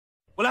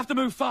We'll have to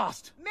move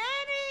fast.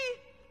 Manny!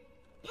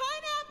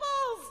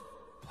 Pineapples!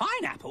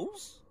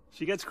 Pineapples?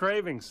 She gets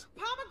cravings.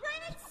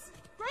 Pomegranates?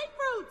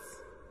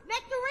 Grapefruits?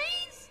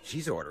 Nectarines?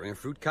 She's ordering a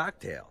fruit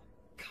cocktail.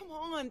 Come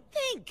on,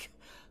 think!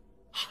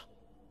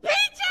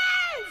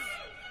 Peaches!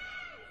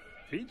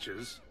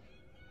 Peaches?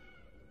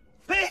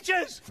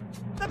 Peaches!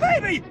 The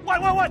baby!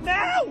 What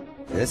now?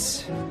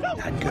 This? No,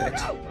 Not good.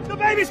 No, the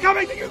baby's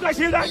coming! Did you guys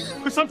hear that?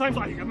 Because sometimes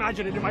I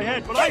imagine it in my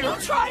head, but Can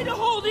you try to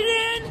hold it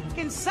in?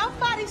 Can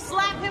somebody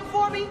slap him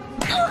for me?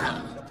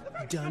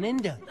 Done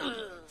and done.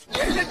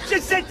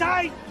 Just sit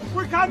tight!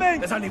 We're coming!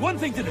 There's only one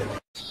thing to do.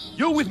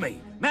 You're with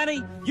me.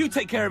 Manny, you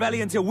take care of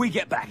Ellie until we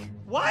get back.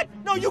 What?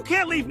 No, you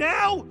can't leave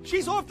now!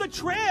 She's off the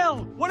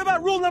trail! What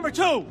about rule number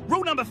 2?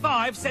 Rule number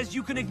 5 says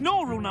you can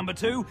ignore rule number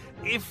 2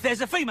 if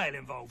there's a female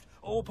involved,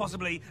 or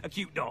possibly a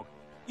cute dog.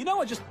 You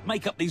know I just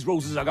make up these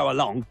rules as I go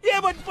along.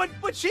 Yeah,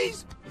 but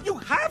she's... You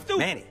have to...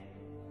 Manny,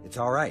 it's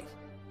all right.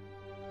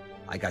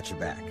 I got your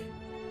back.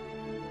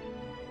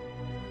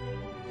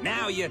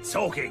 Now you're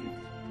talking.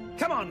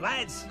 Come on,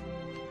 lads.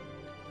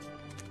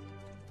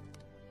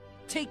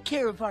 Take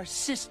care of our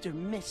sister,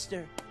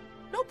 mister.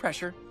 No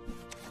pressure.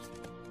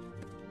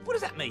 What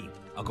does that mean?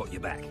 I got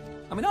your back.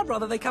 I mean, I'd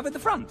rather they covered the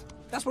front.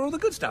 That's where all the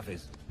good stuff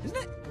is, isn't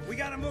it? We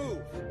gotta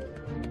move.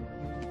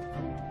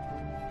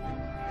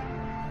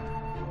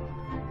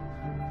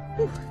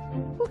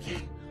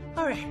 Okay,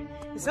 all right,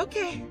 it's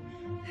okay.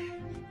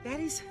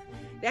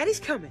 Daddy's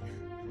coming.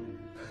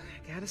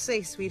 I gotta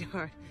say,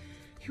 sweetheart,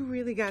 you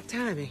really got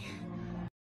timing.